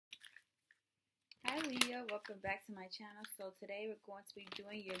Hi Leo, welcome back to my channel. So today we're going to be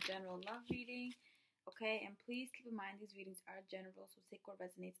doing your general love reading, okay? And please keep in mind these readings are general, so take what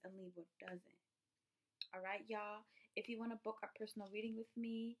resonates and leave what doesn't. Alright y'all, if you want to book a personal reading with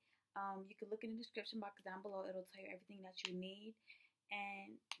me, you can look in the description box down below. It'll tell you everything that you need.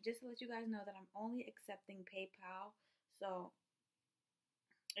 And just to let you guys know that I'm only accepting PayPal. So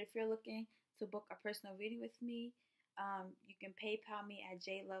if you're looking to book a personal reading with me, you can PayPal me at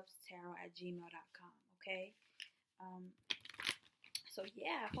jaylovestarot@gmail.com, okay? So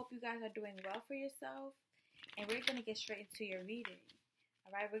yeah, I hope you guys are doing well for yourself. And we're going to get straight into your reading.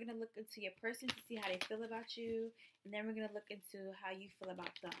 Alright, we're going to look into your person to see how they feel about you. And then we're going to look into how you feel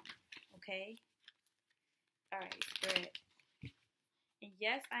about them, okay? Alright, Spirit. And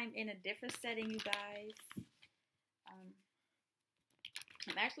yes, I'm in a different setting, you guys.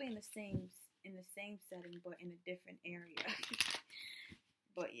 I'm actually in the same setting, but in a different area.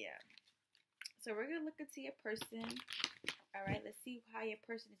 But yeah. So we're gonna look into your person. Alright, let's see how your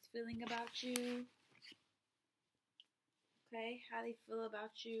person is feeling about you. Okay, how they feel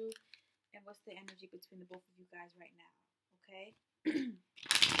about you, and what's the energy between the both of you guys right now. Okay.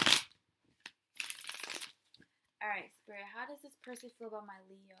 Alright, Spirit, how does this person feel about my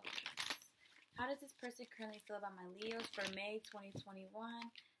Leos? How does this person currently feel about my Leos for May 2021?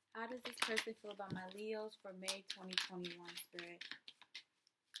 How does this person feel about my Leos for May 2021, Spirit?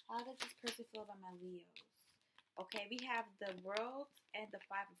 How does this person feel about my Leos? Okay, we have the World and the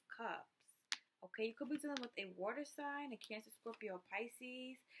Five of Cups. Okay, you could be dealing with a water sign, a Cancer, Scorpio, or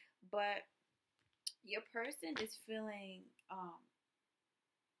Pisces, but your person is feeling,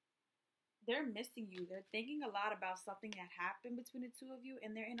 they're missing you. They're thinking a lot about something that happened between the two of you,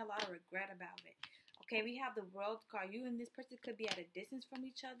 and they're in a lot of regret about it. Okay, we have the World card. You and this person could be at a distance from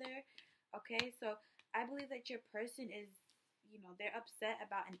each other. Okay, so I believe that your person is, they're upset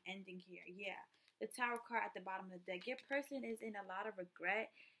about an ending here. Yeah, the Tower card at the bottom of the deck. Your person is in a lot of regret,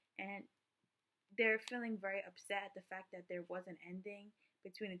 and they're feeling very upset at the fact that there was an ending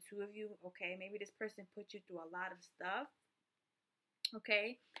between the two of you. Okay, maybe this person put you through a lot of stuff.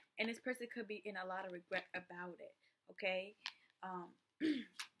 Okay, and this person could be in a lot of regret about it. Okay,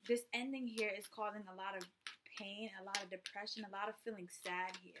 this ending here is causing a lot of pain, a lot of depression, a lot of feeling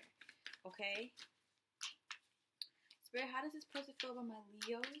sad here. Okay, Spirit, how does this person feel about my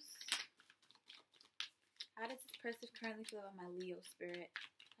Leos? How does this person currently feel about my Leo, Spirit?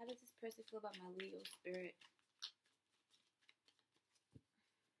 How does this person feel about my Leo, Spirit?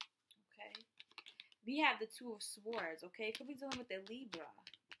 Okay, we have the Two of Swords. Okay, could be dealing with a Libra.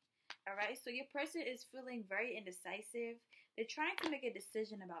 Alright, so your person is feeling very indecisive. They're trying to make a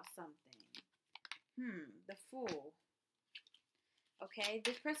decision about something. The Fool. Okay,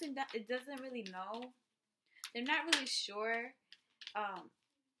 this person it doesn't really know. They're not really sure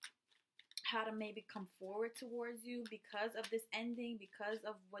how to maybe come forward towards you because of this ending, because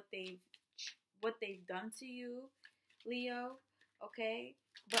of what they've done to you, Leo. Okay,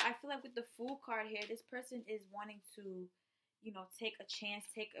 but I feel like with the Fool card here, this person is wanting to, take a chance,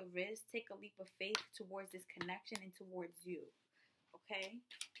 take a risk, take a leap of faith towards this connection and towards you. Okay.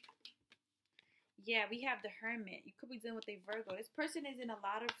 Yeah, we have the Hermit. You could be dealing with a Virgo. This person is in a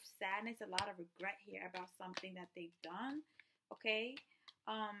lot of sadness, a lot of regret here about something that they've done. Okay.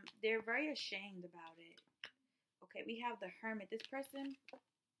 They're very ashamed about it. Okay, we have the Hermit. This person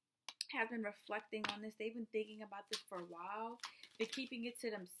has been reflecting on this. They've been thinking about this for a while. They're keeping it to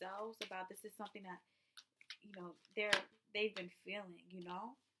themselves about this is something that, they've been feeling,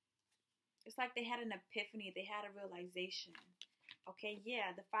 It's like they had an epiphany. They had a realization. Okay,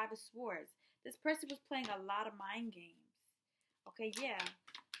 yeah, the Five of Swords. This person was playing a lot of mind games. Okay, yeah.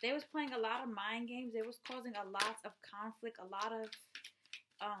 They was playing a lot of mind games. They was causing a lot of conflict, a lot of,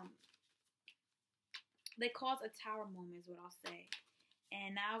 they caused a tower moment is what I'll say.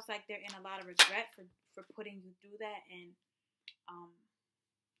 And now it's like they're in a lot of regret for putting you through that and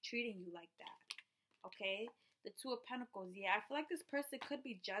treating you like that. Okay? The Two of Pentacles. Yeah, I feel like this person could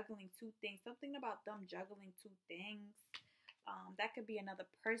be juggling two things. Something about them juggling two things. That could be another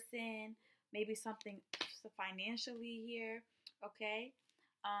person. Maybe something financially here. Okay?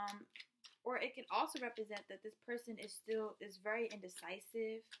 Or it can also represent that this person is very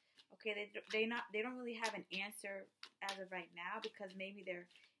indecisive. Okay, they don't really have an answer as of right now because maybe they're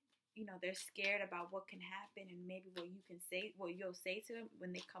scared about what can happen and maybe what you'll say to them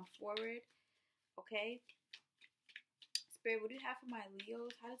when they come forward. Okay, Spirit, what do you have for my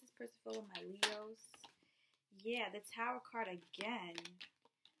Leos? How does this person feel with my Leos? Yeah, the Tower card again.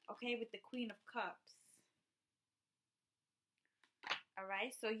 Okay, with the Queen of Cups.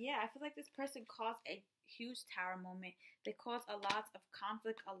 Alright, so yeah, I feel like this person caused a huge tower moment. They caused a lot of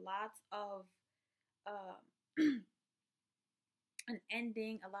conflict, a lot of an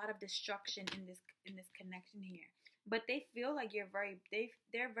ending, a lot of destruction in this connection here. But they feel like they're very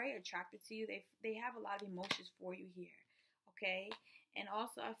attracted to you. They have a lot of emotions for you here. Okay? And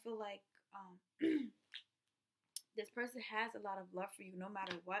also I feel like this person has a lot of love for you no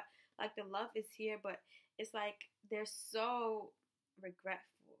matter what. Like the love is here, but it's like they're so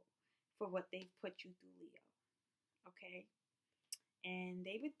regretful for what they've put you through, Leo. Okay? And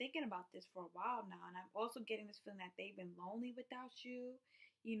they've been thinking about this for a while now. And I'm also getting this feeling that they've been lonely without you.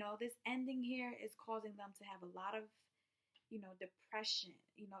 You know, this ending here is causing them to have a lot of, depression.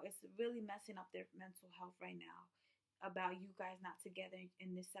 It's really messing up their mental health right now about you guys not together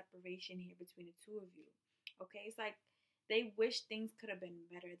in this separation here between the two of you. Okay? It's like they wish things could have been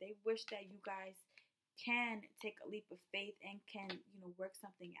better. They wish that you guys can take a leap of faith and can, work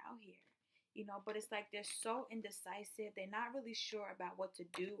something out here. But it's like they're so indecisive. They're not really sure about what to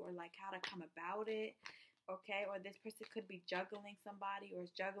do or like how to come about it. Okay? Or this person could be juggling somebody or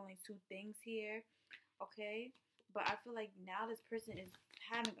is juggling two things here. Okay? But I feel like now this person is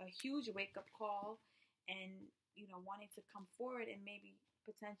having a huge wake-up call and, wanting to come forward and maybe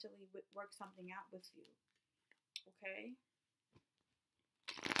potentially work something out with you. Okay?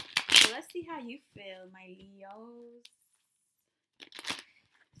 So let's see how you feel, my Leos.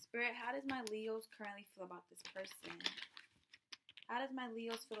 Spirit, how does my Leos currently feel about this person? How does my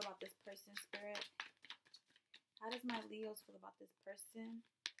Leos feel about this person, Spirit? How does my Leos feel about this person?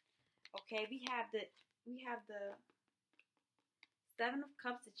 Okay, we have the Seven of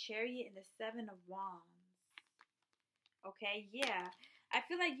Cups, the Chariot, and the Seven of Wands. Okay, yeah. I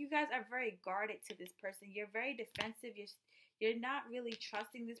feel like you guys are very guarded to this person. You're very defensive. You're not really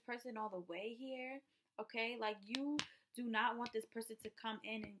trusting this person all the way here. Okay, like you do not want this person to come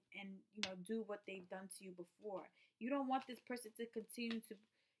in and do what they've done to you before. You don't want this person to continue to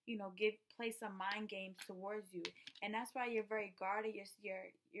play some mind games towards you, and that's why you're very guarded.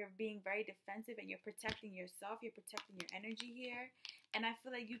 You're being very defensive, and you're protecting yourself. You're protecting your energy here, and I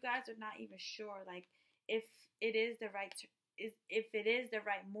feel like you guys are not even sure like if it is the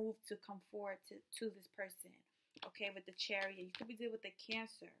right move to come forward to this person. Okay, with the Chariot, you could be dealing with the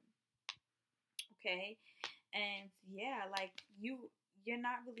Cancer. Okay, and yeah, like you're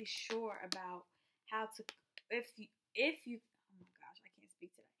not really sure about how to if you oh my gosh, I can't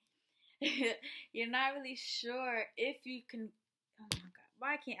speak today. You're not really sure if you can. Oh my god,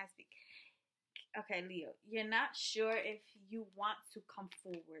 why can't I speak? Okay, Leo, you're not sure if you want to come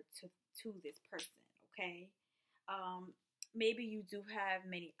forward to this person. Okay, maybe you do have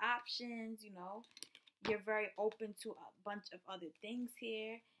many options. You're very open to a bunch of other things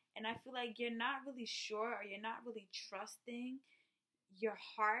here. And I feel like you're not really sure or you're not really trusting your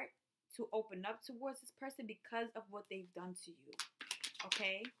heart to open up towards this person because of what they've done to you.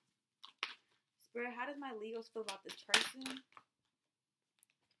 Okay? Spirit, how does my Leos feel about this person?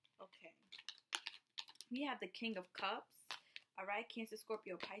 Okay. We have the King of Cups. All right? Cancer,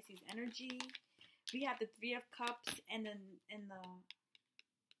 Scorpio, Pisces energy. We have the Three of Cups and then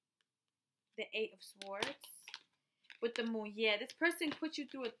the Eight of Swords. With the Moon, yeah, this person put you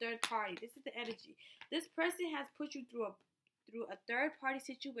through a third party. This is the energy. This person has put you through a third party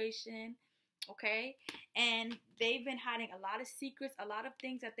situation, okay? And they've been hiding a lot of secrets, a lot of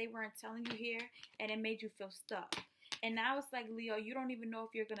things that they weren't telling you here, and it made you feel stuck. And now it's like, Leo, you don't even know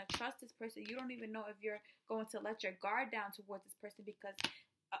if you're going to trust this person. You don't even know if you're going to let your guard down towards this person because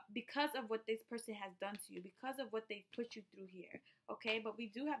of what this person has done to you, because of what they've put you through here, okay? But we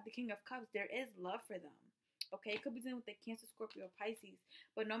do have the King of Cups. There is love for them. Okay, it could be dealing with the Cancer, Scorpio, Pisces.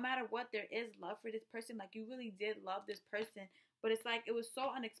 But no matter what, there is love for this person. Like, you really did love this person. But it's like, it was so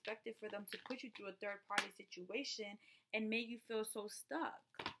unexpected for them to put you through a third-party situation and make you feel so stuck.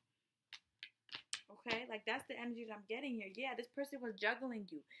 Okay, like, that's the energy that I'm getting here. Yeah, this person was juggling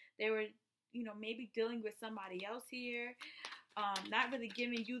you. They were, maybe dealing with somebody else here. Not really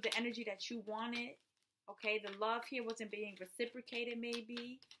giving you the energy that you wanted. Okay, the love here wasn't being reciprocated,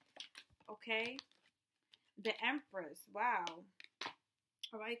 maybe. Okay. The Empress, wow.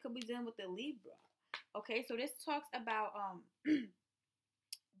 All right, could be dealing with the Libra. Okay, so this talks about,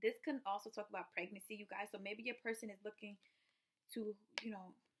 this can also talk about pregnancy, you guys. So maybe your person is looking to,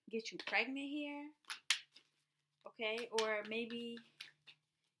 get you pregnant here. Okay, or maybe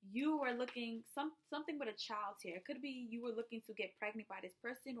you were looking, something with a child here. It could be you were looking to get pregnant by this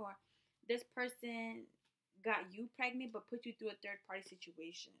person, or this person got you pregnant but put you through a third-party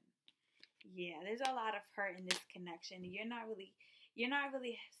situation. Yeah, there's a lot of hurt in this connection. You're not really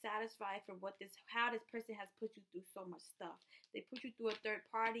satisfied for how this person has put you through so much stuff. They put you through a third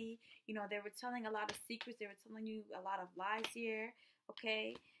party. They were telling a lot of secrets. They were telling you a lot of lies here.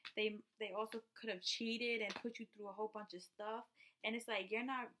 Okay, They also could have cheated and put you through a whole bunch of stuff. And it's like you're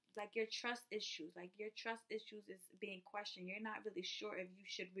not, like, your trust issues, is being questioned. You're not really sure if you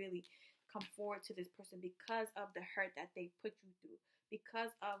should really come forward to this person because of the hurt that they put you through,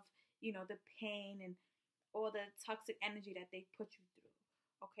 because of, the pain and all the toxic energy that they put you through.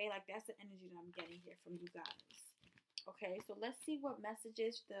 Okay, like that's the energy that I'm getting here from you guys. Okay, so let's see what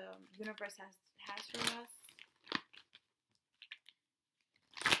messages the universe has for us.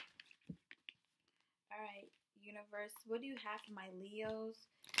 All right, universe, what do you have for my Leos?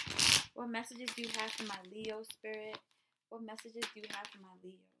 What messages do you have for my Leo spirit? What messages do you have for my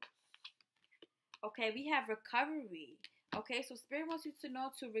Leos? Okay, we have recovery. Okay, so spirit wants you to know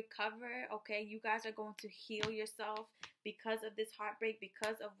to recover. Okay, you guys are going to heal yourself because of this heartbreak,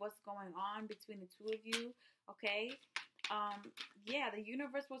 because of what's going on between the two of you. Okay, yeah, the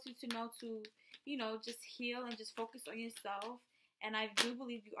universe wants you to know to, just heal and just focus on yourself. And I do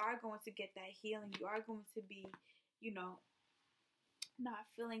believe you are going to get that healing. You are going to be, not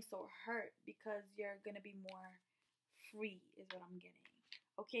feeling so hurt because you're going to be more free, is what I'm getting.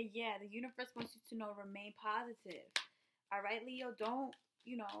 Okay, yeah, the universe wants you to know remain positive. All right, Leo, don't,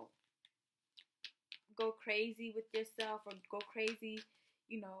 go crazy with yourself or go crazy,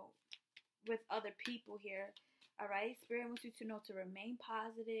 with other people here. All right, Spirit wants you to know to remain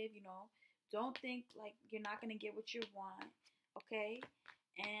positive, don't think like you're not going to get what you want. Okay,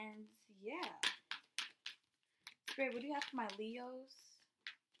 and yeah. Spirit, what do you have for my Leos?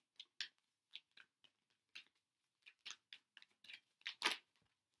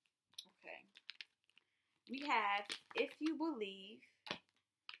 Okay. We have if you believe,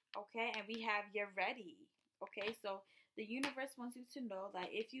 okay, and we have you're ready. Okay, so the universe wants you to know that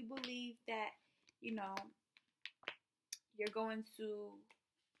if you believe that, you're going to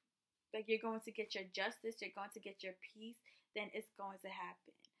you're going to get your justice, you're going to get your peace, then it's going to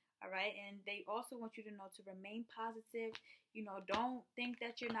happen. All right, and they also want you to know to remain positive. Don't think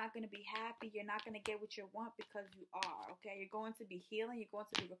that you're not going to be happy. You're not going to get what you want because you are. Okay, you're going to be healing. You're going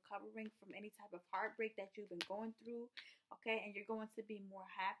to be recovering from any type of heartbreak that you've been going through. Okay, and you're going to be more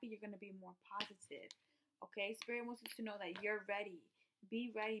happy. You're going to be more positive. Okay, Spirit wants you to know that you're ready.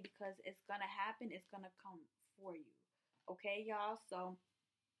 Be ready because it's going to happen. It's going to come for you. Okay, y'all. So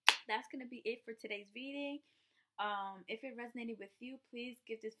that's going to be it for today's reading. If it resonated with you, please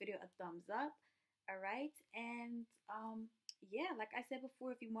give this video a thumbs up. All right. And yeah, like I said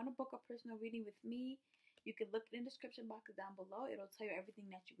before, if you want to book a personal reading with me, you can look in the description box down below. It'll tell you everything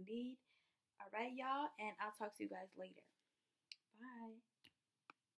that you need. All right, y'all. And I'll talk to you guys later. Bye.